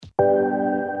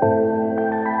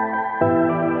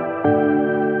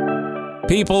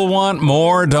People want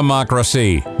more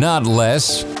democracy, not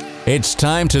less. It's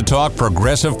time to talk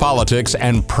progressive politics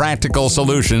and practical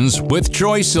solutions with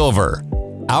Joy Silver.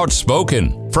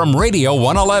 Outspoken from Radio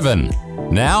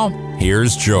 111. Now,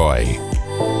 here's Joy.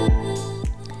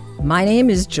 My name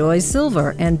is Joy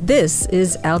Silver, and this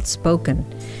is Outspoken.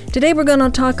 Today we're going to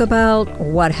talk about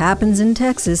what happens in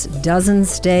Texas doesn't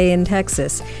stay in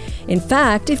Texas. In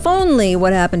fact, if only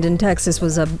what happened in Texas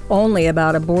was only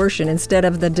about abortion instead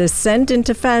of the descent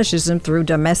into fascism through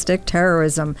domestic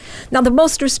terrorism. Now, the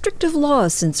most restrictive law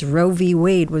since Roe v.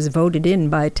 Wade was voted in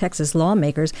by Texas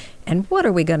lawmakers, and what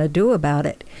are we going to do about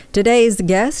it? Today's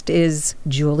guest is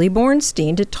Julie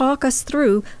Bornstein to talk us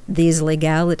through these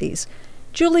legalities.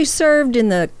 Julie served in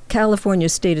the California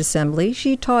State Assembly.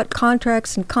 She taught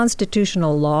contracts and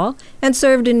constitutional law and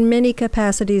served in many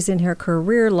capacities in her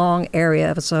career-long area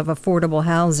of affordable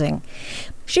housing.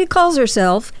 She calls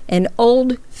herself an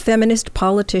old feminist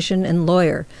politician and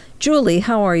lawyer. Julie,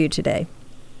 how are you today?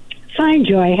 Fine,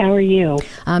 Joy. How are you?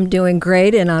 I'm doing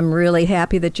great, and I'm really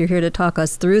happy that you're here to talk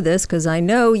us through this because I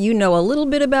know you know a little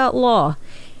bit about law.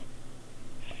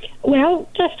 Well,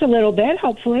 just a little bit,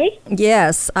 hopefully.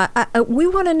 Yes. We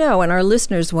want to know, and our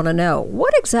listeners want to know,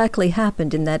 what exactly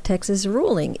happened in that Texas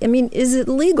ruling? I mean, is it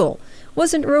legal?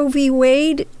 Wasn't Roe v.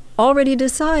 Wade already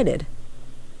decided?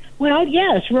 Well,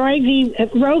 yes. Roe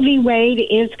v. Wade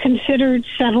is considered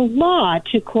settled law,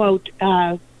 to quote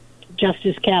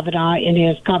Justice Kavanaugh in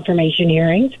his confirmation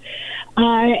hearings.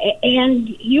 And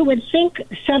you would think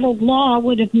settled law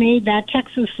would have made that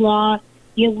Texas law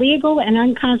illegal and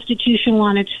unconstitutional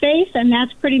on its face, and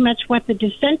that's pretty much what the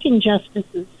dissenting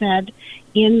justices said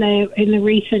in the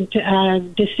recent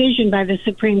decision by the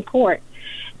Supreme Court.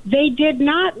 They did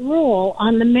not rule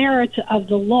on the merits of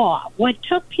the law. What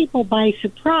took people by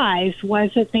surprise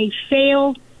was that they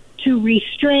failed to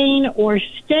restrain or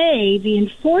stay the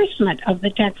enforcement of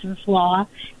the Texas law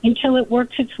until it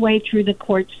works its way through the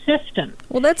court system.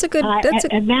 Well,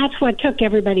 and that's what took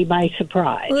everybody by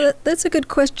surprise. Well, that's a good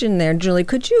question there, Julie.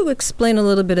 Could you explain a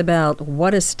little bit about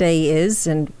what a stay is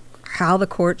and how the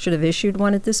court should have issued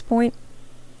one at this point?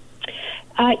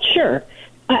 Sure.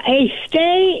 A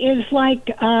stay is like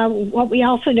what we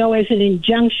also know as an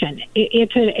injunction.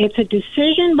 It's a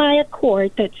decision by a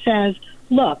court that says,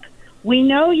 look, we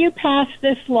know you passed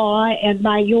this law, and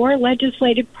by your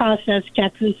legislative process,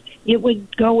 Texas, it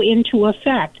would go into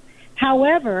effect.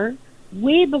 However,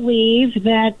 we believe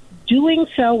that doing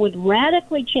so would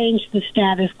radically change the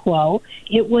status quo.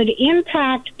 It would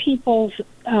impact people's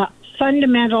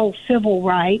fundamental civil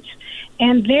rights.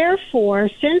 And therefore,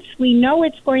 since we know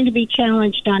it's going to be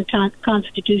challenged on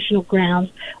constitutional grounds,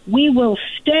 we will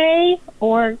stay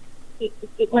or,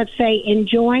 let's say,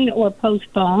 enjoin or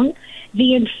postpone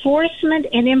the enforcement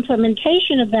and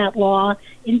implementation of that law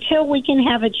until we can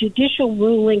have a judicial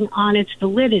ruling on its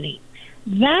validity.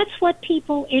 That's what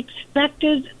people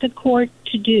expected the court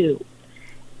to do.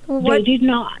 They did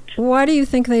not. Why do you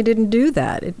think they didn't do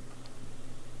that?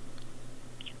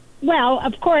 Well,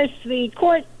 of course, the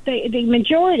court, the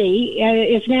majority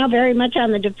is now very much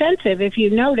on the defensive. If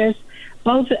you notice,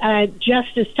 both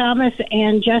Justice Thomas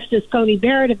and Justice Coney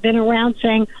Barrett have been around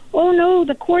saying, oh, no,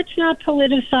 the court's not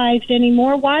politicized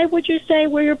anymore. Why would you say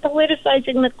we're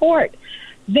politicizing the court?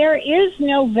 There is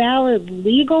no valid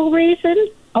legal reason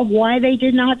of why they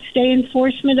did not stay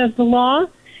enforcement of the law.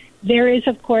 There is,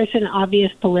 of course, an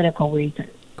obvious political reason.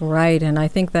 Right, and I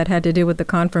think that had to do with the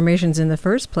confirmations in the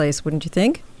first place, wouldn't you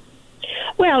think?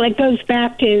 Well, it goes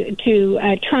back to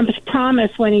Trump's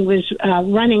promise when he was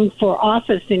running for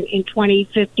office in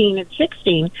 2015 and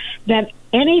 16 that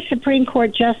any Supreme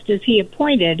Court justice he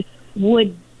appointed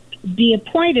would be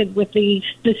appointed with the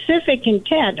specific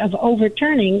intent of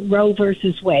overturning Roe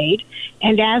versus Wade.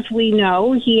 And as we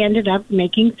know, he ended up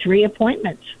making 3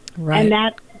 appointments. Right. And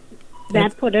that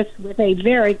put us with a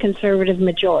very conservative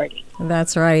majority.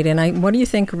 That's right. And what do you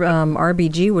think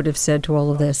RBG would have said to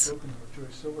all of this?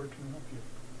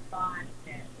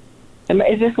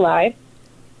 Is this live?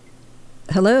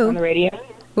 Hello? On the radio?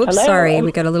 Whoops, Hello? Sorry,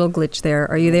 we got a little glitch there.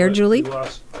 Are you there, Julie? We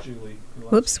lost Julie.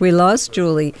 Whoops, we lost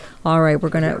Julie. All right, we're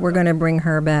gonna bring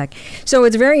her back. So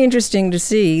it's very interesting to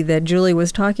see that Julie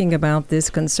was talking about this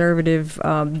conservative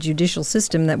judicial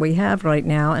system that we have right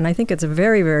now, and I think it's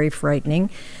very, very frightening.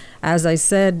 As I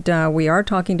said, we are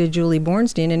talking to Julie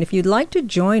Bornstein, and if you'd like to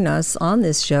join us on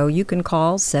this show, you can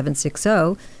call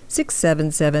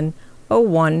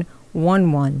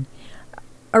 760-677-0111.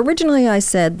 originally I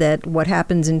said that what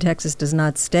happens in Texas does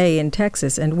not stay in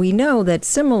Texas, and we know that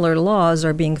similar laws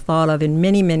are being thought of in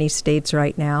many, many states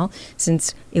right now.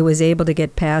 Since it was able to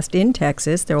get passed in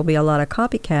Texas, there will be a lot of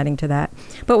copycatting to that.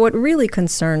 But what really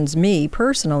concerns me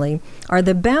personally are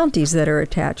the bounties that are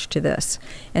attached to this,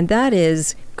 and that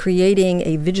is creating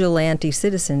a vigilante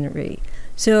citizenry.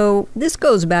 So this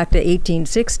goes back to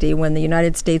 1860, when the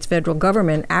United States federal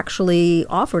government actually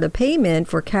offered a payment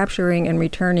for capturing and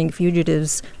returning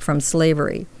fugitives from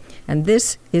slavery. And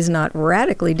this is not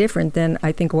radically different than,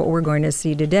 I think, what we're going to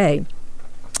see today.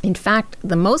 In fact,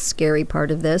 the most scary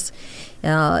part of this,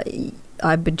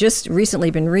 I've just recently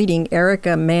been reading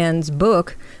Erica Mann's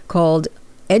book called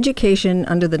Education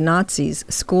Under the Nazis,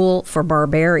 School for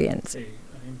Barbarians.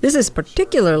 This is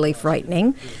particularly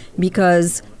frightening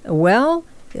because, well,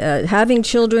 having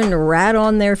children rat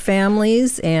on their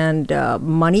families and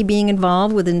money being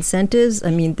involved with incentives, I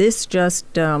mean, this just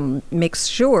makes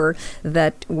sure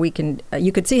that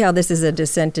you could see how this is a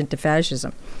descent into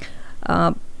fascism.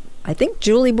 I think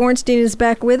Julie Bornstein is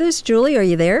back with us. Julie, are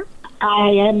you there? I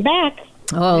am back.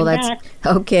 Oh, that's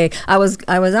okay. I was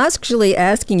actually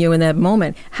asking you in that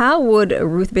moment, how would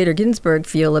Ruth Bader Ginsburg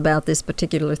feel about this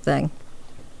particular thing?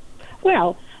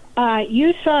 Well,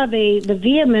 you saw the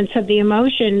vehemence of the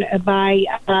emotion by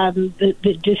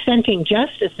the dissenting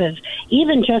justices.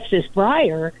 Even Justice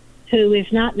Breyer, who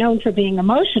is not known for being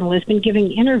emotional, has been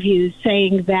giving interviews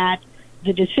saying that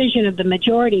the decision of the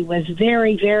majority was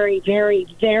very, very, very,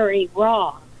 very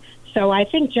wrong. So I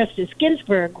think Justice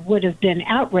Ginsburg would have been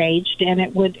outraged, and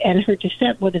her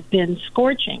dissent would have been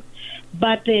scorching.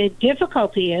 But the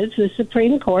difficulty is the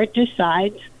Supreme Court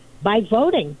decides by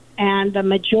voting, and the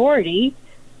majority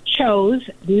chose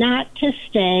not to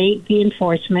stay the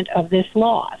enforcement of this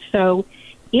law. So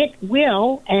it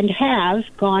will and has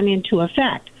gone into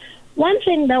effect. One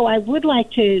thing, though, I would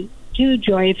like to do,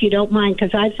 Joy, if you don't mind,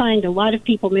 because I find a lot of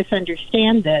people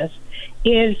misunderstand this,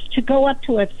 is to go up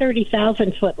to a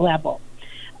 30,000-foot level.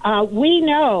 We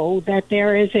know that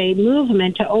there is a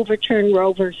movement to overturn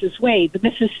Roe versus Wade. The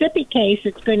Mississippi case,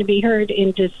 it's going to be heard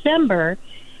in December.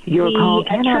 Your call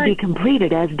cannot be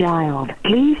completed as dialed.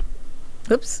 Please.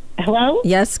 Oops. Hello?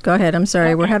 Yes, go ahead. I'm sorry.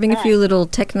 Okay. We're having a few little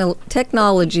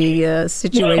technology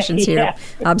situations here. Yeah.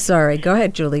 I'm sorry. Go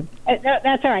ahead, Julie.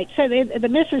 That's all right. So the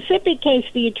Mississippi case,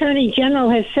 the Attorney General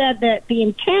has said that the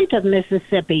intent of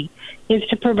Mississippi is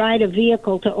to provide a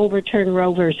vehicle to overturn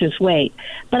Roe versus Wade.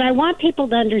 But I want people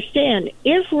to understand,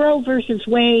 if Roe versus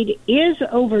Wade is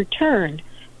overturned,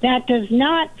 that does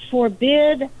not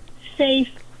forbid safe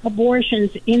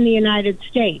abortions in the United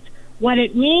States. What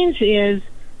it means is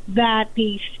that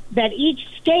each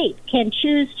state can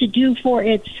choose to do for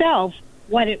itself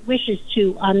what it wishes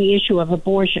to on the issue of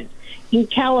abortion. In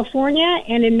California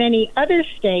and in many other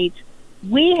states,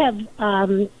 we have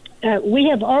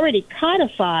already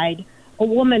codified a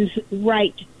woman's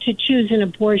right to choose an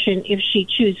abortion if she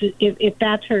chooses, if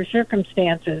that's her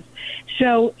circumstances.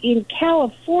 So in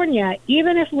California,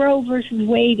 even if Roe versus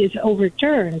Wade is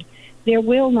overturned, there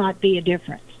will not be a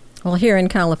difference. Well, here in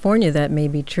California, that may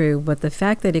be true, but the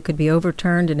fact that it could be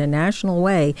overturned in a national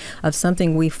way of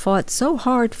something we fought so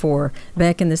hard for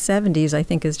back in the 70s, I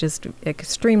think is just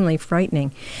extremely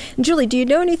frightening. Julie, do you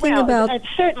know anything about...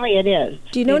 Certainly it is.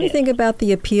 Do you know anything about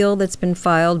the appeal that's been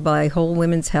filed by Whole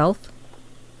Women's Health?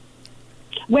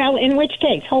 Well, in which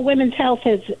case? Whole Women's Health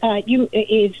has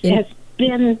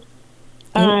been...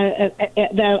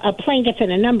 a plaintiff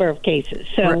in a number of cases.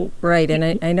 So right,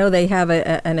 and I know they have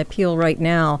an appeal right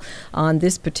now on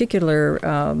this particular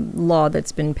law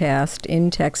that's been passed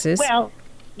in Texas. Well,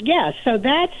 yes. So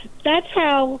that's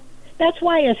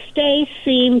why a stay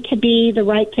seemed to be the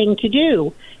right thing to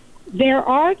do. There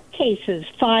are cases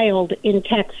filed in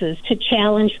Texas to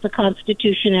challenge the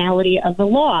constitutionality of the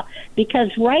law, because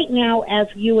right now, as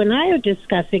you and I are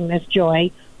discussing this,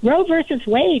 Joy, Roe versus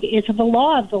Wade is the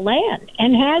law of the land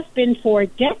and has been for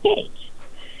decades.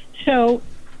 So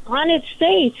on its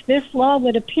face, this law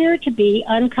would appear to be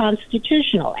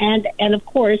unconstitutional. And of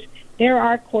course, there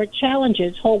are court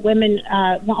challenges. Whole Women's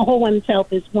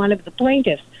Health is one of the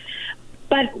plaintiffs.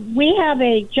 But we have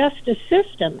a justice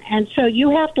system, and so you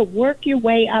have to work your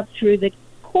way up through the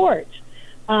courts.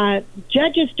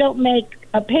 Judges don't make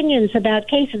opinions about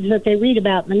cases that they read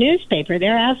about in the newspaper.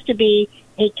 There has to be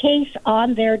a case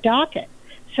on their docket.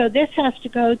 So this has to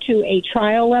go to a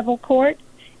trial-level court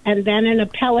and then an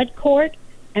appellate court,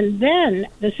 and then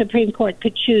the Supreme Court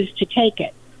could choose to take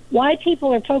it. Why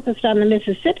people are focused on the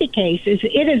Mississippi case is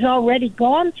it has already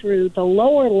gone through the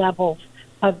lower levels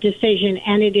of decision,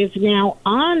 and it is now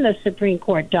on the Supreme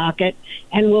Court docket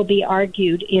and will be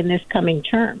argued in this coming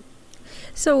term.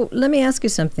 So let me ask you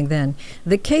something then.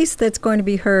 The case that's going to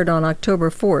be heard on October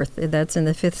 4th, that's in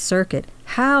the Fifth Circuit,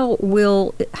 how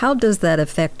does that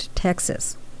affect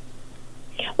Texas?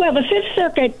 Well, the Fifth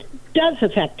Circuit does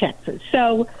affect Texas.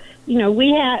 So,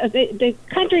 we have the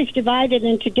country's divided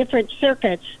into different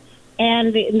circuits,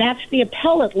 and that's the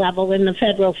appellate level in the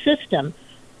federal system.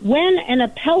 When an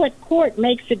appellate court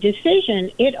makes a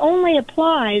decision, it only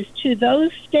applies to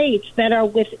those states that are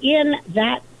within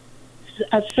that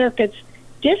circuit's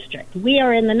district. We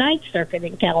are in the Ninth Circuit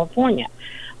in California,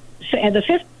 and the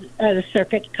Fifth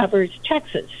Circuit covers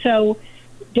Texas. So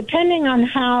depending on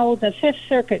how the Fifth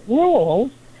Circuit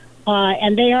rules,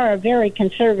 and they are a very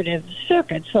conservative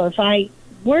circuit, so if I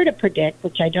were to predict,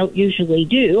 which I don't usually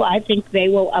do, I think they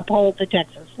will uphold the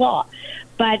Texas law.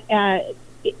 But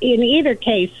in either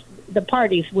case, the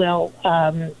parties will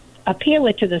appeal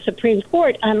it to the Supreme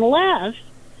Court unless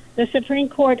the Supreme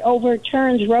Court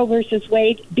overturns Roe versus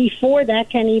Wade before that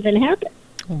can even happen.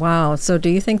 Wow. So do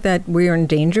you think that we are in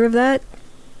danger of that?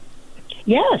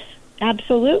 Yes,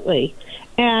 absolutely.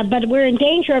 But we're in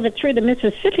danger of it through the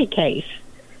Mississippi case,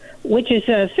 which is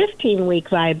a 15-week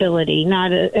viability,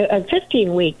 not a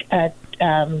 15-week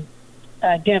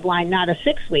deadline, not a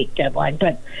 6-week deadline.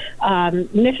 But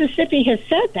Mississippi has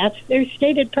said that's their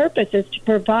stated purpose, is to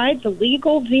provide the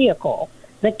legal vehicle,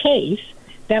 the case,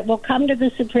 that will come to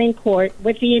the Supreme Court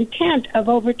with the intent of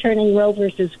overturning Roe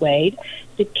versus Wade.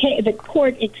 The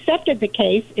court accepted the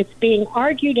case. It's being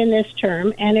argued in this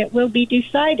term, and it will be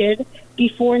decided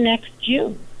before next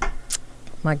June.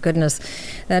 My goodness,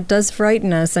 that does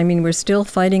frighten us. I mean, we're still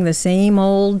fighting the same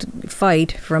old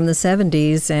fight from the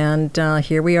 70s, and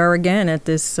here we are again at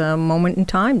this moment in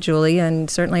time, Julie,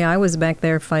 and certainly I was back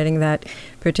there fighting that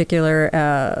particular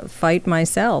fight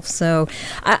myself. So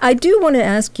I do want to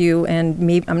ask you, and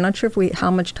maybe, I'm not sure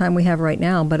how much time we have right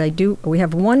now, but we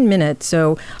have 1 minute,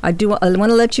 so I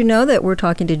want to let you know that we're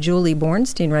talking to Julie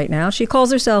Bornstein right now. She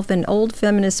calls herself an old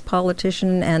feminist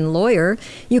politician and lawyer.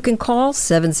 You can call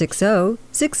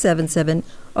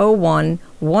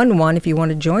 760-677-0111 if you want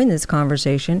to join this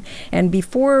conversation. And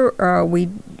before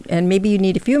and maybe you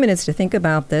need a few minutes to think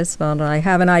about this, but I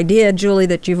have an idea, Julie,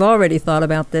 that you've already thought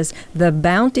about this, the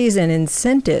bounties and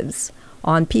incentives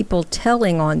on people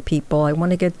telling on people. I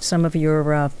want to get some of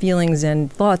your feelings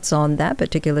and thoughts on that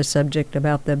particular subject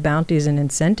about the bounties and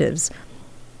incentives.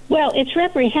 Well, it's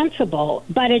reprehensible,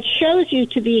 but it shows you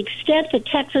to the extent that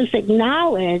Texas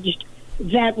acknowledged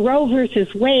that Roe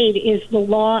versus Wade is the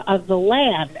law of the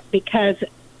land, because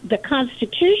the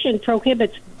Constitution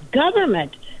prohibits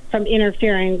government from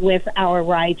interfering with our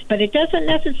rights, but it doesn't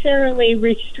necessarily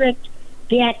restrict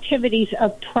the activities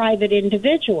of private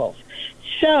individuals.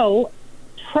 So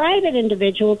private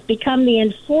individuals become the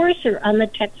enforcer on the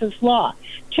Texas law.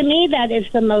 To me, that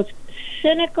is the most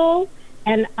cynical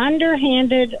and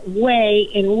underhanded way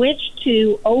in which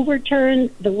to overturn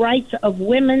the rights of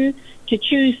women to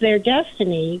choose their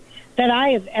destiny that I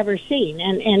have ever seen.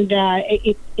 And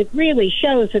it really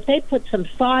shows that they put some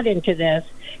thought into this,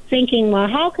 thinking, well,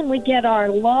 how can we get our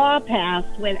law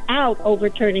passed without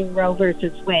overturning Roe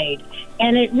versus Wade?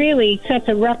 And it really sets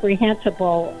a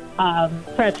reprehensible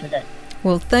precedent.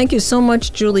 Well, thank you so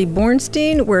much, Julie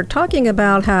Bornstein. We're talking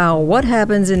about how what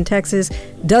happens in Texas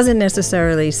doesn't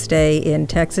necessarily stay in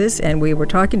Texas, and we were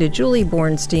talking to Julie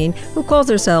Bornstein, who calls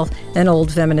herself an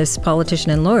old feminist politician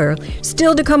and lawyer.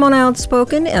 Still to come on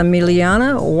Outspoken,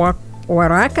 Emiliana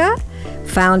Huaraca,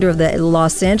 founder of the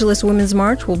Los Angeles Women's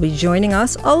March, will be joining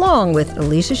us, along with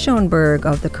Alicia Schoenberg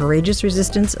of the Courageous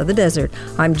Resistance of the Desert.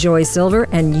 I'm Joy Silver,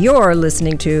 and you're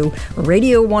listening to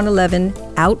Radio 111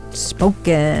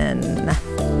 Outspoken.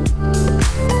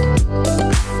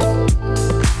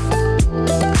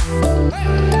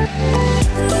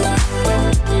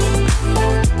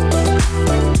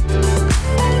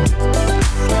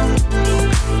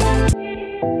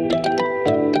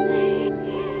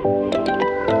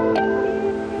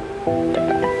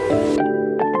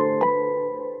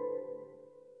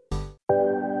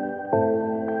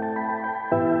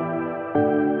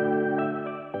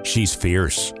 She's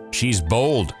fierce. She's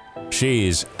bold.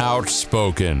 She's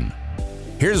outspoken.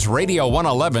 Here's Radio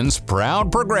 111's proud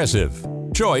progressive,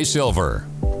 Joy Silver.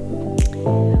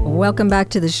 Welcome back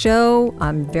to the show.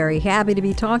 I'm very happy to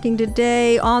be talking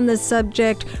today on the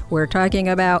subject. We're talking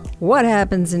about what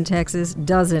happens in Texas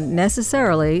doesn't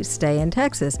necessarily stay in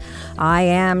Texas. I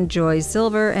am Joy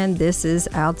Silver, and this is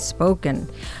Outspoken.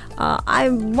 I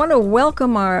want to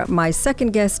welcome my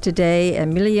second guest today,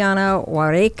 Emiliana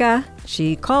Huaraca.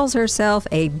 She calls herself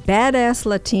a badass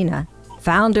Latina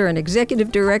founder and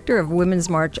executive director of Women's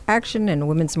March Action and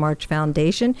Women's March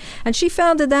Foundation, and she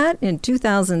founded that in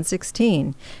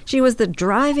 2016. She was the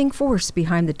driving force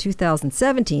behind the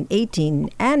 2017, 18,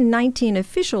 and 19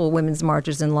 official women's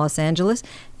marches in Los Angeles,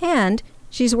 and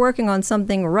she's working on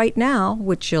something right now,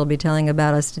 which she'll be telling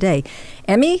about us today.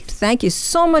 Emmy, thank you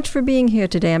so much for being here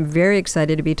today. I'm very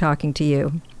excited to be talking to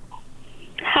you.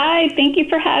 Hi, thank you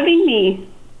for having me.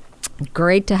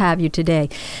 Great to have you today.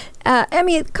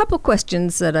 Emmy, a couple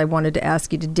questions that I wanted to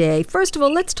ask you today. First of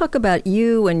all, let's talk about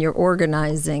you and your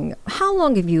organizing. How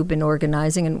long have you been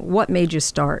organizing, and what made you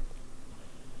start?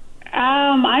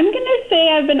 I'm going to say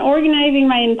I've been organizing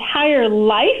my entire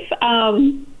life.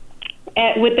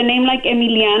 With the name like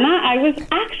Emiliana, I was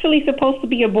actually supposed to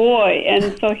be a boy,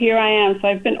 and so here I am. So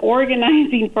I've been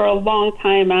organizing for a long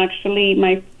time, actually.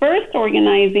 My first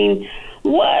organizing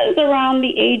was around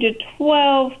the age of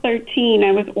 12, 13.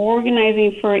 I was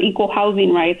organizing for equal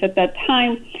housing rights. At that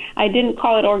time, I didn't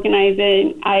call it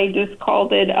organizing. I just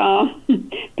called it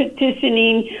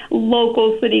petitioning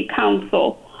local city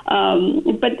council.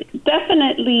 But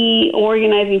definitely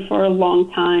organizing for a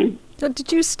long time. So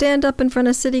did you stand up in front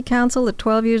of city council at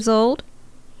 12 years old?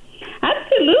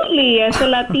 Absolutely. As a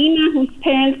Latina whose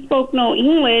parents spoke no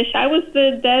English, I was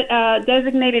the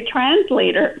designated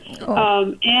translator.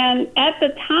 Oh. And at the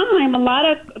time, a lot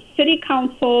of city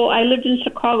council, I lived in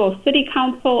Chicago, city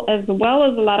council as well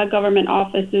as a lot of government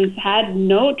offices had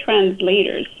no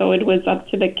translators. So it was up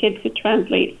to the kids to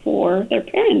translate for their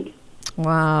parents.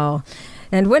 Wow.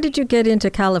 And when did you get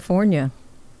into California?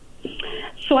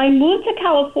 So I moved to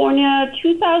California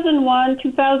 2001,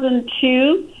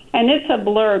 2002. And it's a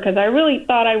blur because I really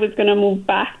thought I was going to move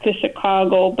back to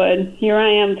Chicago, but here I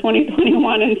am,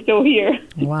 2021, and still here.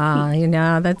 Wow,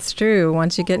 that's true.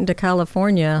 Once you get into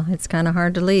California, it's kind of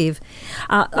hard to leave.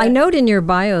 I note in your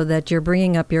bio that you're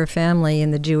bringing up your family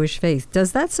in the Jewish faith.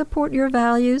 Does that support your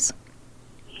values?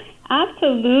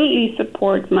 Absolutely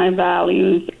supports my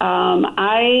values.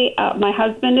 My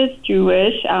husband is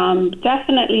Jewish.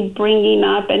 Definitely bringing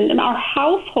up, and our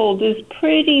household is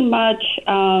pretty much.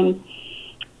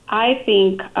 I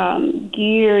think,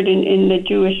 geared in the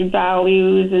Jewish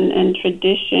values and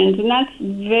traditions. And that's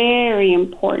very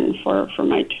important for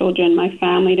my children, my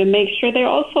family, to make sure they're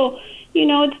also,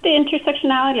 it's the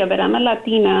intersectionality of it. I'm a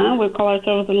Latina. We call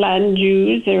ourselves Latin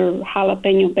Jews, or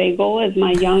jalapeno bagel, as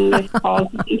my youngest calls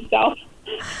himself.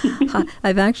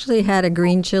 I've actually had a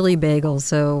green chili bagel,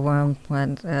 so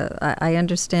I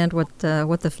understand what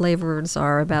the flavors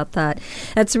are about that.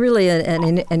 That's really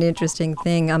an interesting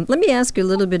thing. Let me ask you a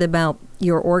little bit about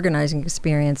your organizing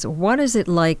experience. What is it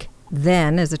like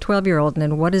then, as a 12-year-old, and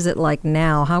then what is it like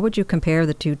now? How would you compare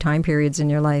the two time periods in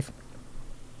your life?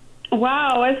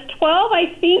 Wow, as 12,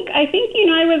 I think I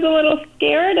was a little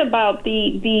scared about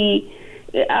the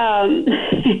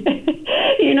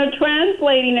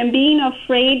translating and being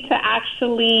afraid to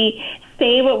actually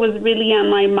say what was really on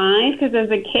my mind, because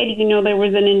as a kid, there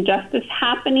was an injustice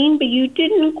happening, but you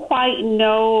didn't quite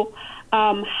know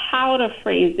how to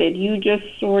phrase it. You just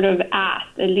sort of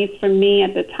asked, at least for me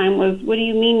at the time, was, what do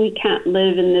you mean we can't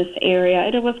live in this area?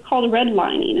 It was called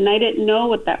redlining, and I didn't know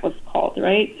what that was called,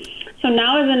 right? So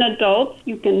now as an adult,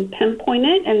 you can pinpoint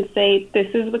it and say, this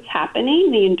is what's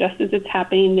happening. The injustice that's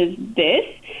happening is this,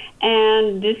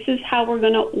 and this is how we're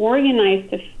going to organize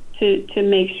to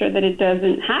make sure that it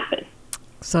doesn't happen.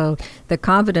 So the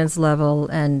confidence level,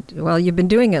 and, well, you've been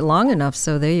doing it long enough,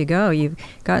 so there you go. You've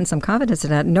gotten some confidence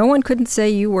in that. No one couldn't say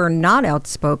you were not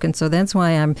outspoken, so that's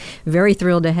why I'm very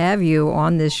thrilled to have you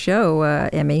on this show,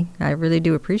 Emmy. I really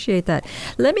do appreciate that.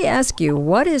 Let me ask you,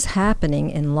 what is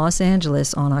happening in Los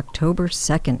Angeles on October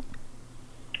 2nd?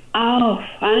 Oh,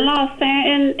 on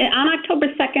October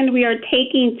 2nd, we are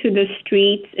taking to the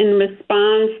streets in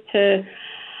response to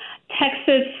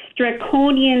Texas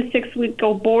draconian 6-week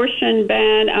abortion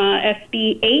ban,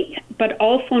 SB 8, but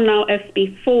also now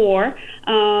SB 4.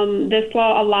 This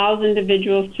law allows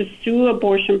individuals to sue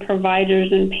abortion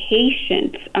providers and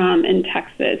patients in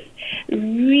Texas.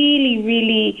 Really,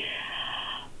 really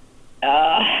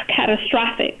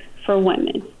catastrophic for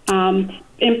women.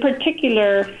 In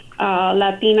particular,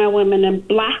 Latina women and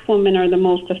Black women are the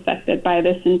most affected by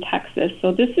this in Texas.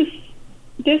 So this is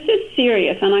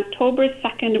serious. On October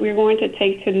 2nd, we're going to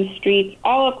take to the streets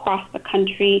all across the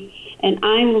country, and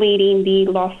I'm leading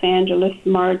the Los Angeles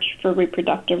March for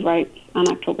Reproductive Rights on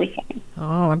October 2nd.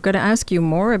 Oh, I'm going to ask you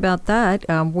more about that.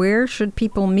 Where should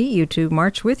people meet you to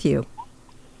march with you?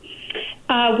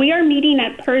 We are meeting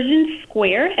at Pershing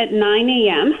Square at 9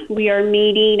 a.m. We are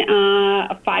meeting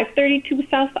 532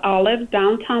 South Olive,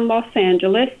 downtown Los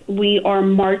Angeles. We are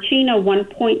marching a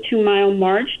 1.2-mile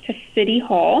march to City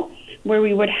Hall. where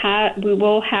we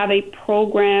will have a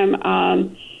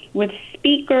program with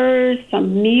speakers,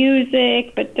 some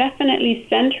music, but definitely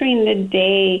centering the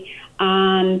day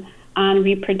on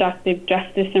reproductive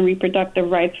justice and reproductive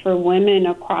rights for women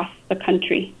across the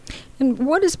country. And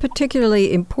what is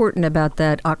particularly important about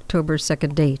that October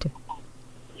 2nd date?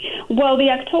 Well, the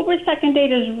October 2nd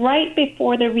date is right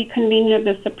before the reconvening of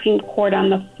the Supreme Court on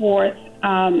the 4th,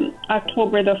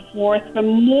 October the 4th. But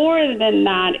more than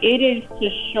that, it is to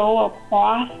show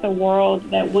across the world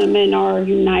that women are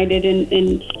united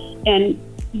in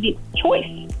choice.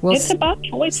 Well, it's about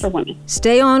choice for women.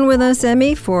 Stay on with us,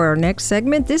 Emmy, for our next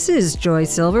segment. This is Joy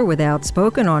Silver with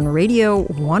Outspoken on Radio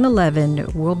 111.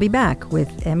 We'll be back with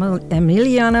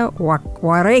Emiliana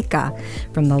Huareca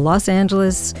from the Los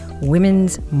Angeles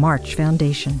Women's March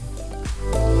Foundation.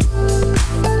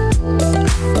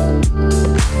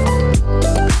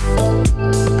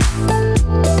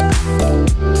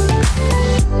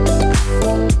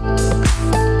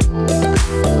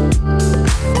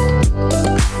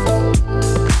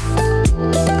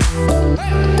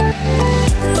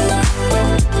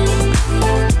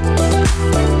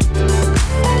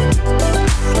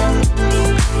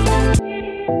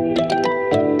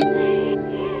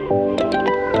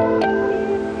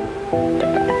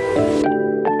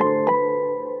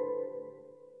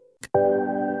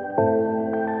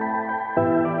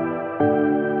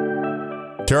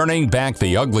 Turning back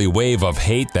the ugly wave of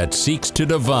hate that seeks to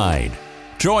divide.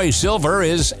 Joy Silver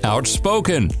is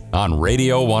Outspoken on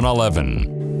Radio 111.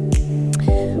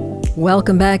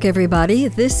 Welcome back, everybody.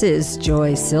 This is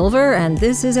Joy Silver, and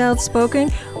this is Outspoken.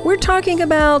 We're talking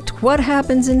about what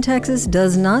happens in Texas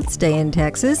does not stay in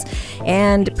Texas,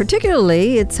 and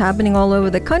particularly it's happening all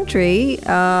over the country.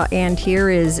 And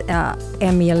here is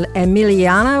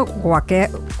Emiliana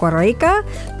Huareca,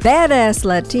 badass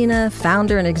Latina,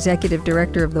 founder and executive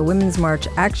director of the Women's March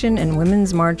Action and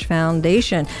Women's March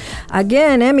Foundation.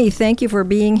 Again, Emmy, thank you for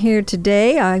being here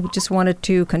today. I just wanted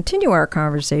to continue our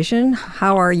conversation.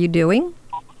 How are you doing?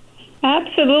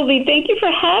 Absolutely. Thank you for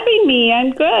having me.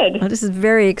 I'm good. Well, this is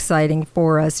very exciting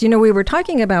for us. You know, we were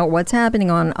talking about what's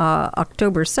happening on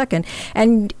October 2nd,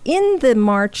 and in the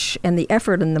march and the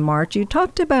effort in the march, you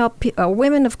talked about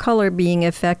women of color being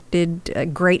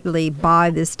affected greatly by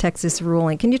this Texas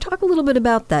ruling. Can you talk a little bit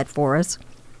about that for us?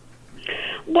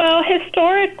 Well,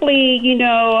 historically,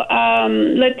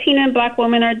 Latina and Black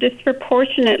women are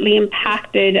disproportionately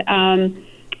impacted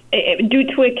due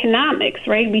to economics,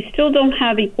 right? We still don't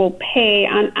have equal pay.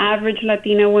 On average,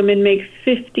 Latina women make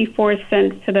 54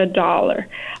 cents to the dollar,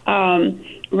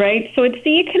 right? So it's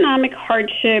the economic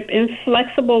hardship,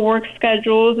 inflexible work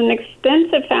schedules, and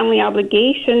extensive family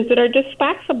obligations that are just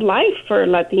facts of life for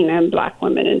Latina and Black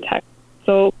women in Texas.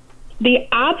 So the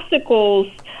obstacles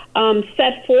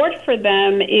set forth for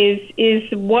them is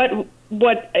what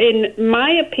in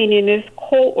my opinion is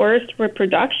coerced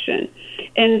reproduction.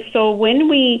 And so when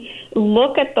we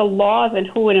look at the laws and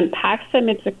who it impacts them,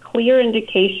 it's a clear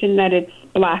indication that it's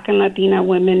Black and Latina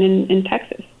women in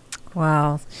Texas.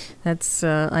 Wow. That's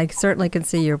I certainly can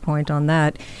see your point on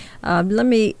that.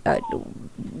 The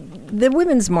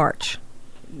Women's March,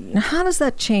 how does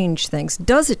that change things?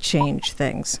 Does it change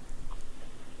things?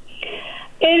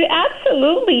 It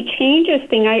absolutely changes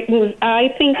things.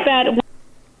 I think that when we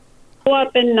go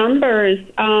up in numbers,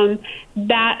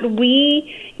 that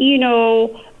we, we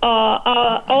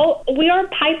are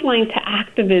pipeline to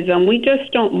activism. We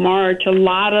just don't march. A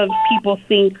lot of people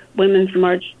think Women's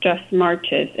March just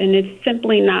marches, and it's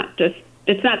simply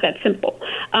it's not that simple.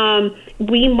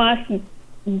 We must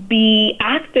be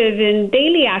active in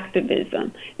daily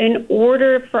activism in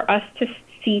order for us to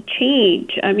see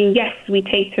change. I mean, yes, we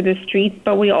take to the streets,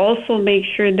 but we also make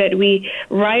sure that we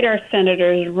write our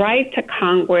senators, write to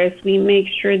Congress. We make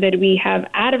sure that we have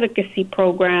advocacy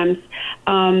programs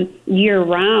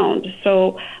year-round.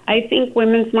 So I think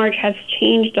Women's March has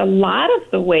changed a lot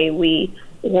of the way we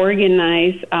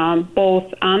organize,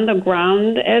 both on the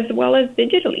ground as well as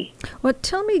digitally. Well,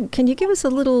 tell me, can you give us a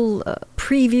little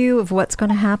preview of what's going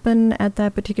to happen at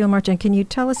that particular march? And can you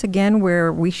tell us again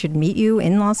where we should meet you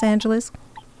in Los Angeles?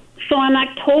 So on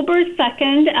October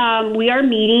 2nd, we are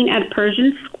meeting at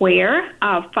Pershing Square,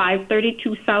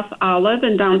 532 South Olive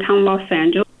in downtown Los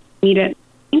Angeles. Meet at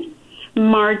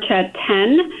March at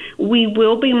 10. We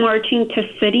will be marching to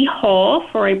City Hall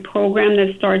for a program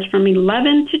that starts from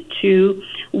 11 to 2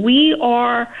 we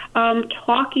are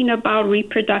talking about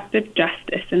reproductive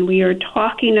justice, and we are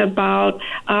talking about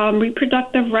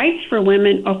reproductive rights for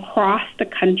women across the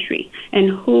country and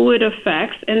who it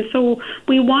affects. And so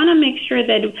we want to make sure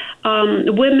that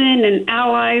women and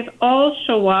allies all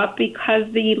show up,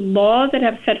 because the laws that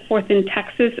have set forth in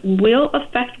Texas will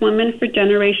affect women for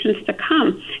generations to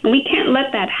come. And we can't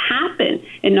let that happen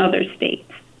in other states.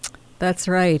 That's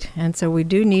right. And so we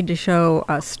do need to show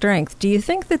strength. Do you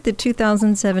think that the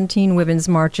 2017 Women's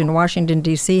March in Washington,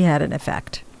 D.C. had an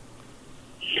effect?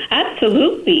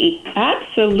 Absolutely.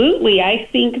 I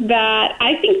think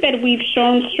that we've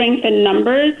shown strength in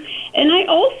numbers. And I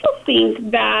also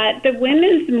think that the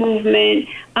women's movement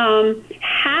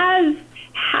has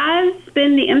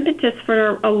been the impetus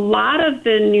for a lot of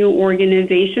the new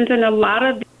organizations and a lot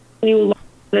of the new laws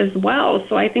as well.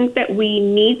 So I think that we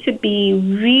need to be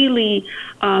really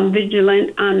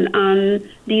vigilant on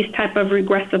these type of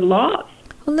regressive laws.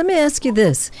 Well, let me ask you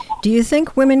this. Do you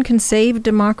think women can save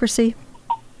democracy?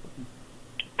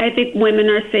 I think women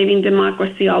are saving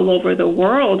democracy all over the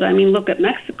world. I mean, look at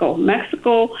Mexico.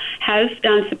 Mexico has,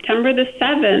 on September the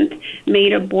 7th,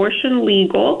 made abortion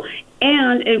legal,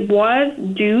 and it was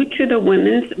due to the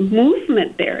women's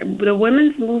movement there. The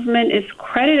women's movement is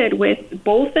credited with,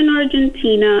 both in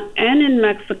Argentina and in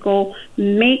Mexico,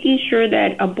 making sure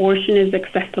that abortion is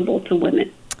accessible to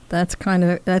women. That's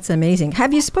amazing.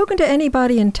 Have you spoken to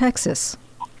anybody in Texas?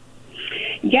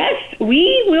 Yes,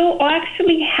 we will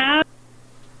actually have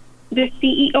the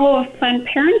CEO of Planned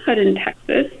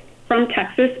Parenthood from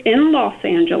Texas in Los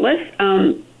Angeles,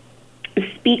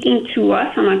 speaking to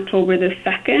us on October the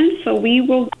 2nd. So we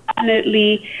will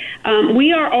definitely,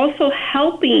 we are also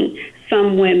helping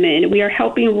some women. We are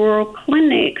helping rural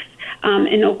clinics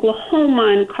in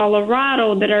Oklahoma and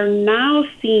Colorado that are now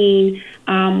seeing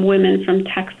women from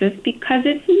Texas, because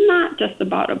it's not just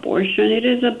about abortion. It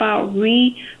is about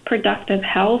reproductive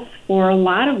health for a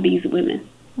lot of these women.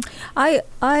 I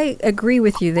agree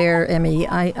with you there, Emmy.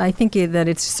 I think that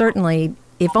it's certainly,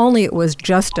 if only it was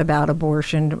just about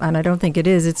abortion, and I don't think it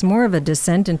is, it's more of a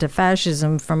descent into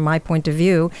fascism from my point of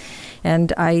view.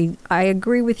 And I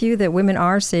agree with you that women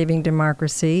are saving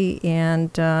democracy, and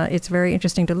it's very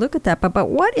interesting to look at that. But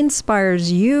what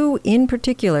inspires you in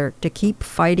particular to keep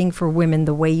fighting for women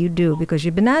the way you do? Because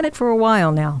you've been at it for a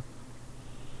while now.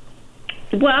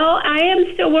 Well, I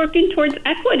am still working towards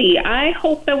equity. I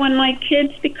hope that when my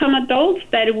kids become adults,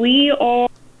 that we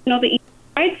all, the Equal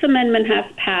Rights Amendment has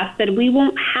passed, that we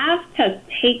won't have to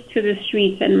take to the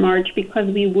streets and march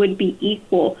because we would be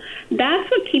equal.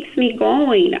 That's what keeps me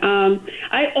going.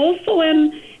 I also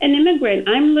am an immigrant.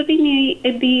 I'm living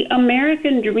the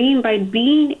American dream by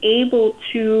being able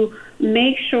to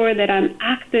make sure that I'm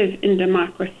active in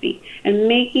democracy and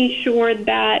making sure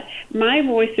that my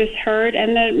voice is heard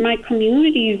and that my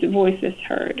community's voice is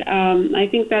heard. I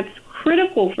think that's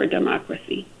critical for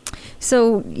democracy.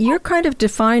 So you're kind of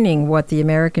defining what the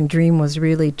American dream was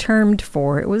really termed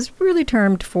for. It was really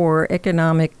termed for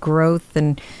economic growth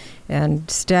and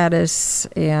status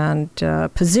and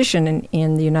position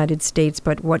in the United States.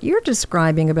 But what you're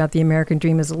describing about the American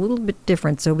dream is a little bit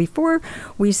different. So before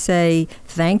we say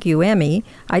thank you, Emmy,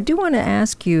 I do want to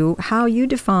ask you how you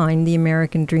define the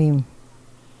American dream.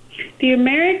 The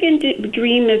American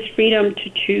dream is freedom to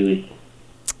choose.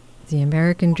 The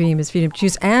American dream is freedom to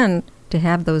choose and to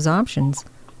have those options.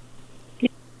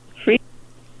 Freedom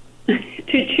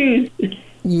to choose.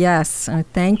 Yes,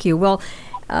 thank you. Well,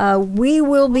 we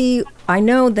will be, I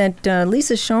know that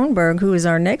Lisa Schoenberg, who is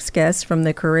our next guest from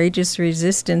the Courageous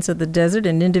Resistance of the Desert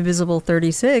and Indivisible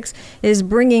 36, is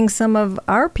bringing some of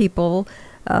our people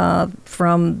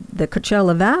from the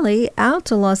Coachella Valley out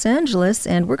to Los Angeles,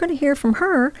 and we're going to hear from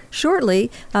her shortly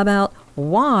about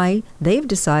why they've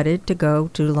decided to go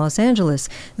to Los Angeles.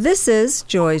 This is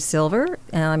Joy Silver.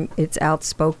 It's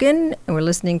Outspoken. We're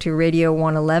listening to Radio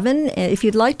 111. If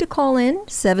you'd like to call in,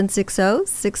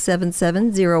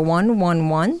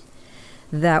 760-677-0111.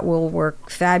 That will work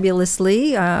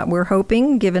fabulously, we're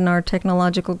hoping, given our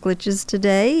technological glitches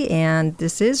today. And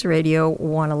this is Radio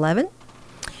 111.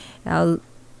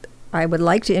 I would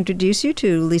like to introduce you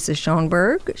to Lisa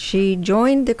Schoenberg. She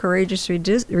joined the Courageous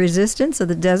Resistance of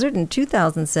the Desert in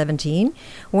 2017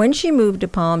 when she moved to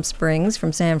Palm Springs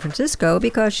from San Francisco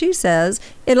because she says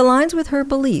it aligns with her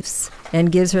beliefs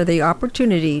and gives her the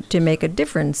opportunity to make a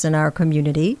difference in our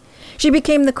community. She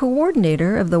became the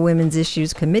coordinator of the Women's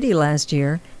Issues Committee last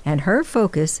year, and her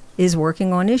focus is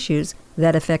working on issues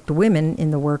that affect women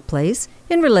in the workplace,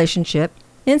 in relationship,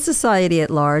 in society at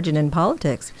large, and in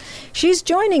politics. She's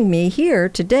joining me here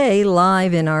today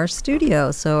live in our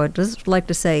studio. So I'd just like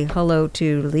to say hello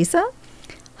to Lisa.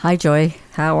 Hi, Joy.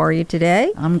 How are you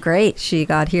today? I'm great. She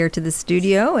got here to the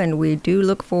studio, and we do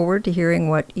look forward to hearing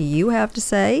what you have to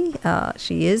say.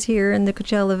 She is here in the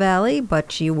Coachella Valley,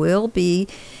 but she will be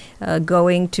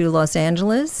going to Los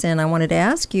Angeles. And I wanted to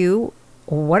ask you,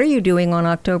 what are you doing on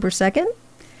October 2nd?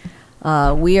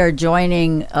 We are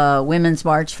joining Women's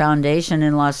March Foundation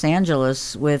in Los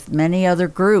Angeles with many other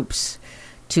groups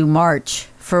to march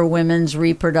for women's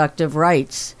reproductive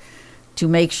rights, to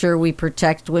make sure we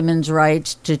protect women's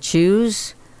rights to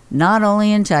choose, not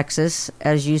only in Texas,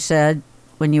 as you said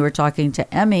when you were talking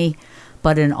to Emmy,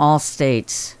 but in all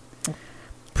states.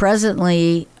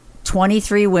 Presently,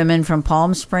 23 women from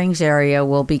Palm Springs area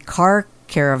will be car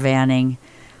caravanning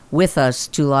with us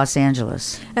to Los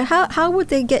Angeles. How would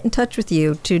they get in touch with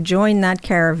you to join that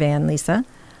caravan, Lisa?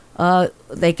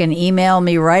 They can email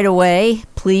me right away,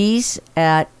 please,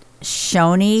 at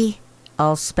Shoney,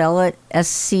 I'll spell it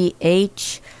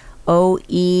SCHOENY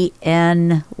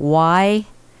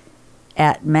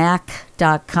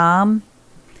 @mac.com.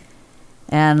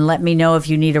 And let me know if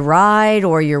you need a ride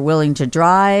or you're willing to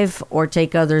drive or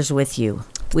take others with you.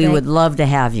 We would love to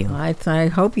have you. I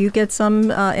hope you get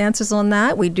some answers on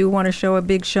that. We do want to show a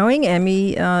big showing.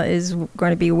 Emmy is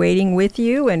going to be waiting with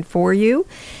you and for you.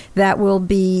 That will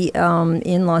be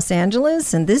in Los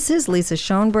Angeles. And this is Lisa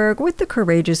Schoenberg with the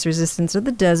Courageous Resistance of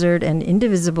the Desert and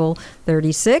Indivisible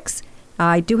 36.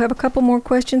 I do have a couple more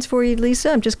questions for you,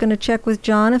 Lisa. I'm just going to check with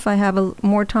John if I have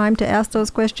more time to ask those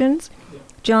questions.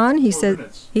 John, he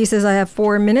says I have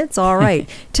 4 minutes. All right.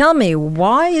 Tell me,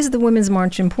 why is the Women's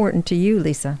March important to you,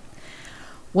 Lisa?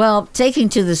 Well, taking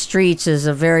to the streets is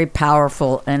a very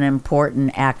powerful and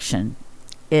important action.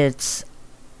 It's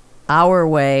our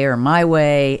way or my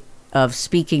way of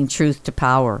speaking truth to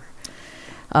power.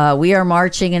 We are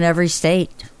marching in every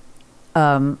state.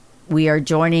 We are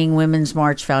joining Women's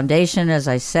March Foundation, as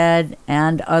I said,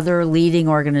 and other leading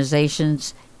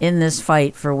organizations in this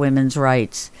fight for women's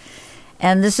rights.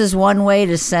 And this is one way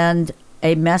to send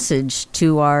a message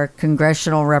to our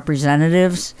congressional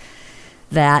representatives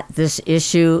that this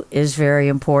issue is very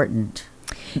important.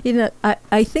 You know,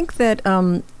 I think that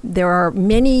there are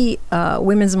many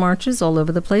women's marches all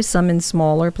over the place, some in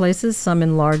smaller places, some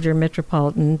in larger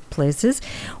metropolitan places.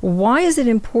 Why is it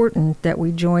important that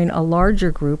we join a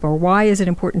larger group, or why is it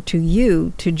important to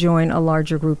you to join a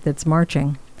larger group that's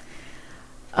marching?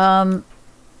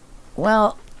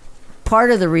 Well,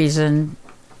 part of the reason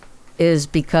is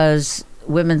because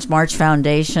Women's March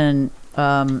Foundation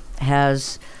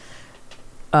has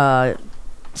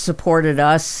supported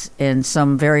us in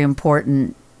some very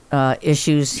important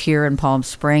issues here in Palm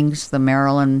Springs, the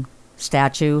Maryland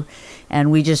statue, and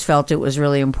we just felt it was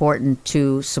really important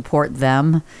to support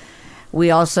them.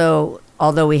 We also,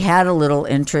 although we had a little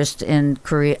interest in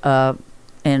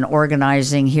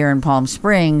organizing here in Palm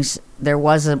Springs, there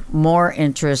was more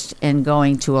interest in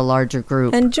going to a larger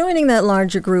group. And joining that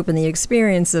larger group and the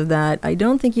experience of that, I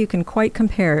don't think you can quite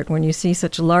compare it when you see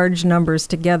such large numbers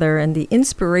together, and the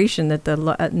inspiration that the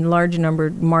large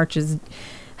number marches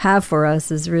have for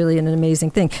us is really an amazing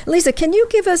thing. Lisa, can you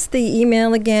give us the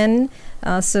email again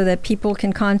so that people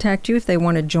can contact you if they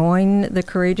want to join the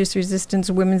Courageous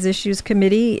Resistance Women's Issues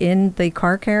Committee in the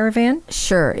car caravan?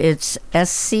 Sure. It's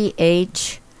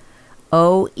SCHOENY,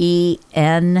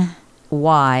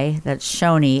 that's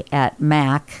Shoney,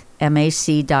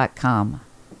 @mac.com.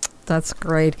 That's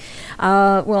great.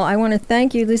 Well, I want to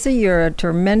thank you, Lisa. You're a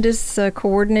tremendous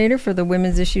coordinator for the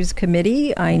Women's Issues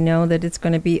Committee. I know that it's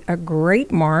going to be a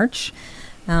great march.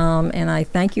 And I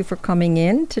thank you for coming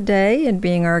in today and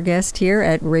being our guest here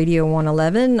at Radio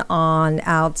 111 on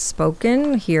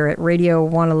Outspoken here at Radio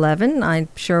 111. I'm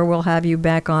sure we'll have you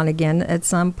back on again at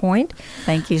some point.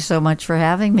 Thank you so much for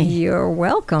having me. You're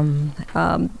welcome.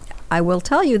 I will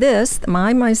tell you this,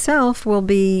 I myself will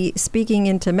be speaking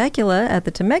in Temecula at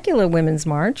the Temecula Women's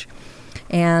March,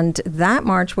 and that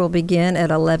march will begin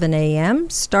at 11 a.m.,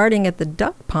 starting at the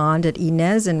Duck Pond at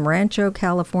Inez and Rancho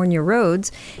California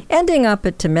Roads, ending up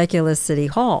at Temecula City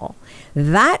Hall.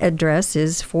 That address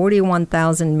is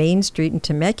 41,000 Main Street in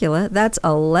Temecula. That's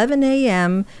 11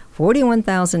 a.m.,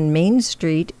 41,000 Main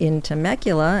Street in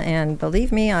Temecula, and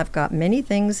believe me, I've got many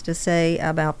things to say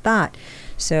about that.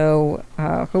 So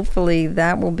hopefully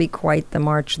that will be quite the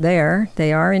march there.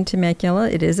 They are in Temecula.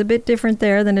 It is a bit different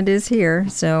there than it is here,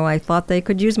 so I thought they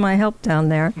could use my help down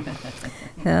there.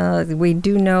 We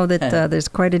do know that there's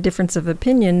quite a difference of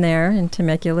opinion there in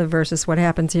Temecula versus what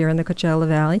happens here in the Coachella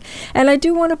Valley. And I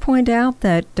do want to point out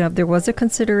that there was a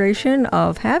consideration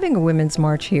of having a women's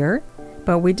march here,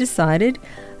 but we decided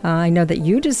I know that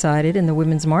you decided in the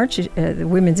Women's March, the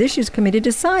Women's Issues Committee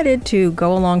decided to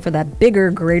go along for that bigger,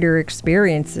 greater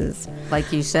experiences.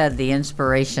 Like you said, the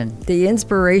inspiration. The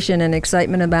inspiration and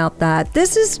excitement about that.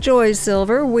 This is Joy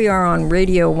Silver. We are on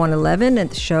Radio 111,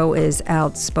 and the show is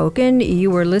Outspoken.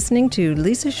 You are listening to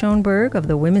Lisa Schoenberg of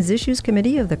the Women's Issues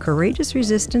Committee of the Courageous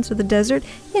Resistance of the Desert,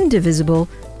 Indivisible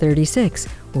 36.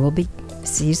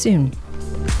 See you soon.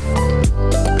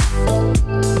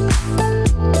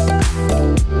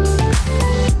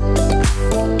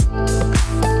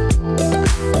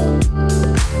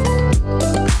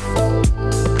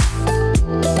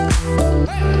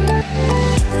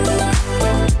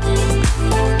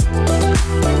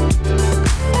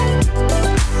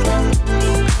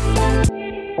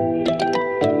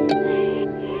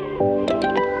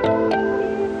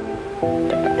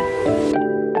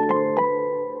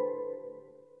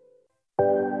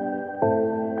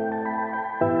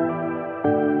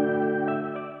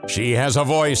 She has a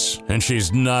voice, and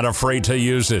she's not afraid to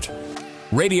use it.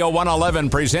 Radio 111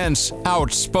 presents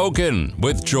Outspoken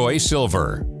with Joy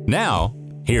Silver. Now,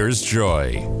 here's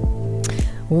Joy.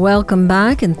 Welcome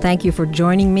back, and thank you for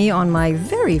joining me on my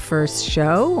very first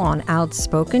show on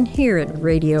Outspoken here at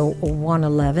Radio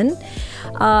 111.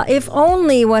 If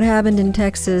only what happened in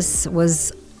Texas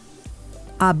was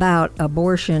about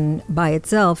abortion by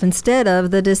itself instead of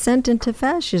the descent into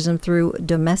fascism through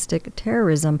domestic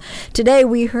terrorism. Today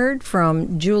we heard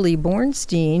from Julie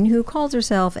Bornstein, who calls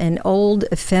herself an old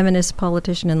feminist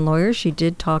politician and lawyer. She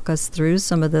did talk us through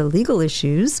some of the legal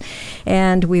issues,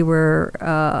 and we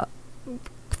were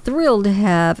thrilled to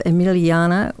have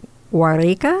Emiliana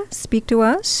Huareca speak to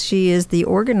us. She is the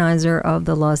organizer of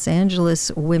the Los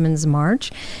Angeles Women's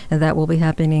March that will be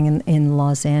happening in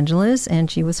Los Angeles,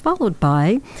 and she was followed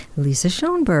by Lisa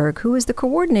Schoenberg, who is the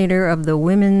coordinator of the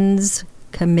Women's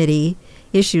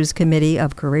Issues Committee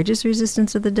of Courageous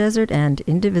Resistance of the Desert and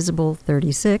Indivisible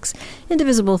 36.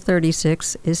 Indivisible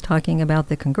 36 is talking about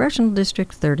the Congressional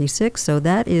District 36, so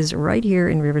that is right here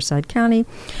in Riverside County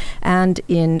and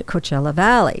in Coachella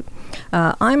Valley.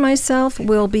 I myself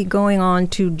will be going on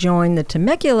to join the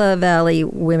Temecula Valley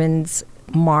Women's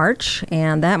March,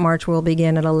 and that march will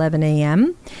begin at 11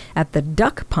 a.m. at the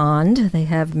Duck Pond. They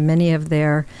have many of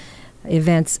their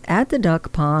events at the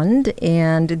Duck Pond,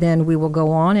 and then we will go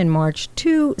on and march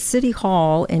to City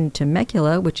Hall in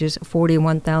Temecula, which is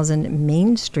 41,000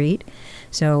 Main Street.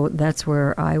 So that's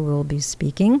where I will be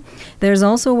speaking. There's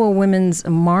also a women's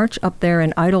march up there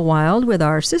in Idlewild with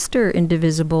our sister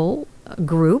Indivisible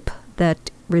group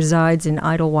that resides in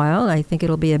Idlewild. I think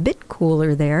it'll be a bit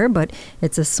cooler there, but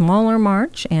it's a smaller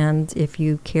march, and if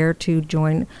you care to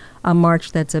join a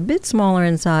march that's a bit smaller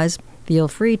in size, feel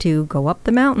free to go up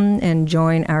the mountain and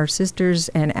join our sisters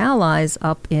and allies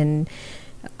up in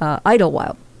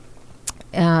Idlewild.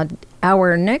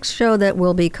 Our next show that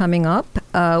will be coming up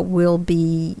will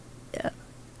be,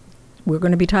 we're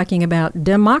going to be talking about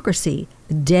democracy,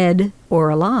 dead or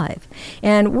alive.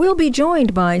 And we'll be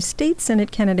joined by State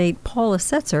Senate candidate Paula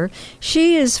Setzer.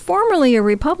 She is formerly a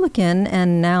Republican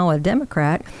and now a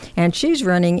Democrat, and she's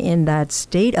running in that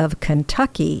state of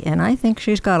Kentucky. And I think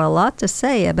she's got a lot to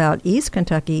say about East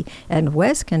Kentucky and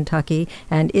West Kentucky,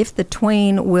 and if the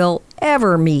twain will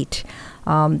ever meet.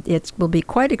 It will be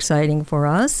quite exciting for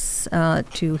us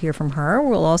to hear from her.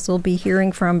 We'll also be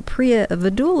hearing from Priya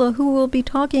Vidula, who will be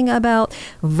talking about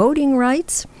voting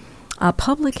rights, a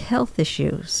public health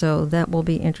issue. So that will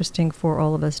be interesting for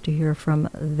all of us to hear from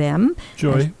them.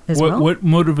 Joy, what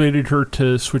motivated her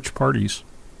to switch parties?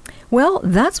 Well,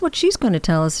 that's what she's going to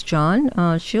tell us, John.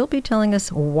 She'll be telling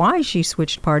us why she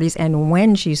switched parties and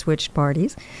when she switched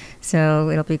parties. So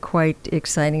it'll be quite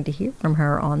exciting to hear from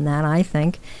her on that, I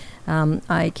think.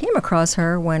 I came across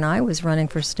her when I was running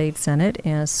for state senate,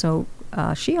 and so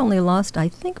she only lost, I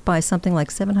think, by something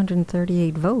like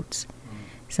 738 votes.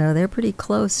 So they're pretty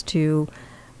close to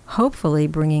hopefully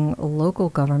bringing local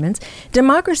governments.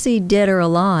 Democracy, dead or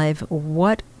alive,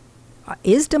 what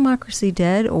is democracy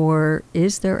dead, or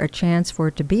is there a chance for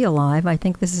it to be alive? I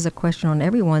think this is a question on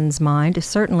everyone's mind,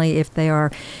 certainly if they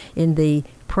are in the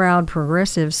proud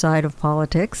progressive side of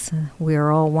politics. We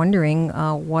are all wondering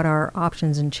what our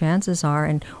options and chances are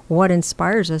and what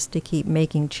inspires us to keep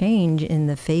making change in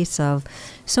the face of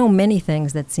so many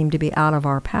things that seem to be out of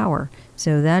our power.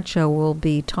 So that show will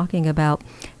be talking about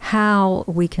how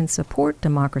we can support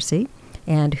democracy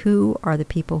and who are the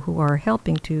people who are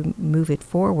helping to move it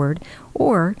forward,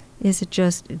 or is it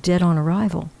just dead on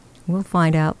arrival? We'll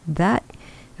find out that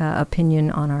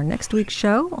opinion on our next week's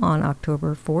show on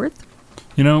October 4th.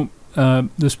 You know,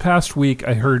 this past week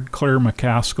I heard Claire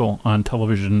McCaskill on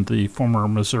television, the former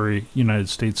Missouri United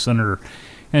States Senator,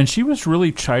 And she was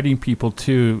really chiding people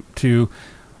to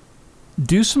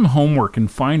do some homework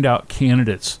and find out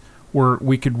candidates where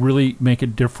we could really make a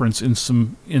difference in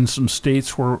some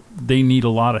states where they need a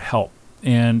lot of help,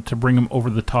 and to bring them over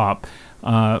the top,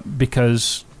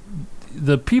 because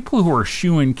the people who are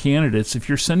shoo-in candidates, if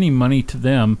you're sending money to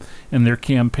them and their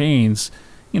campaigns,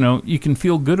 you can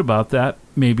feel good about that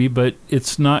maybe, but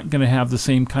it's not going to have the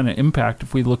same kind of impact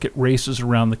if we look at races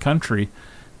around the country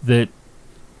that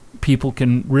people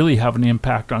can really have an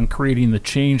impact on creating the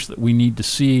change that we need to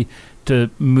see to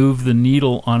move the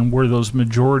needle on where those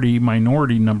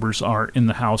majority-minority numbers are in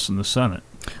the House and the Senate.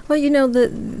 Well,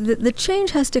 the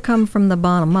change has to come from the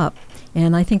bottom up.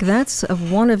 And I think that's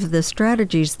one of the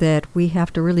strategies that we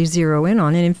have to really zero in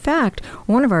on. And in fact,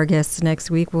 one of our guests next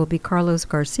week will be Carlos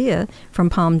Garcia from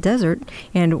Palm Desert.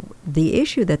 And the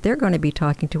issue that they're going to be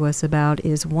talking to us about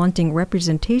is wanting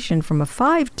representation from a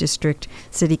 5-district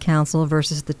city council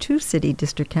versus the 2-city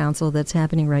district council that's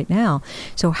happening right now.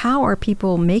 So how are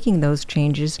people making those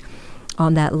changes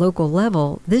on that local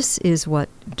level? This is what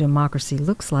democracy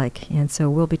looks like. And so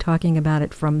we'll be talking about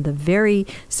it from the very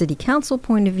city council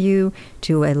point of view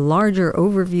to a larger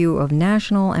overview of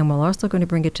national, and we're also going to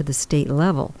bring it to the state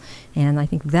level. And I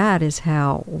think that is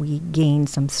how we gain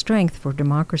some strength for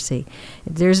democracy.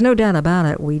 There's no doubt about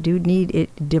it. We do need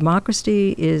it.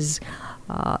 Democracy is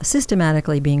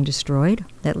systematically being destroyed.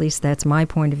 At least that's my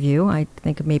point of view. I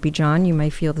think maybe, John, you may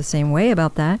feel the same way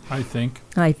about that. I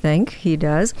think he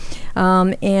does.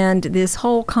 And this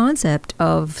whole concept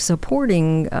of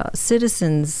supporting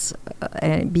citizens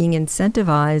and being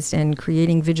incentivized and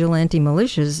creating vigilante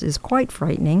militias is quite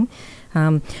frightening.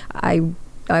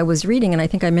 I was reading, and I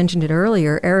think I mentioned it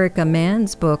earlier, Erica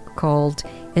Mann's book called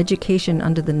Education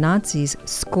Under the Nazis,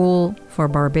 School for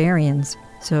Barbarians.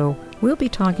 So we'll be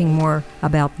talking more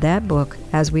about that book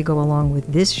as we go along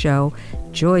with this show,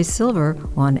 Joy Silver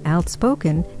on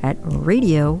Outspoken at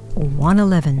Radio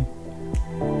 111.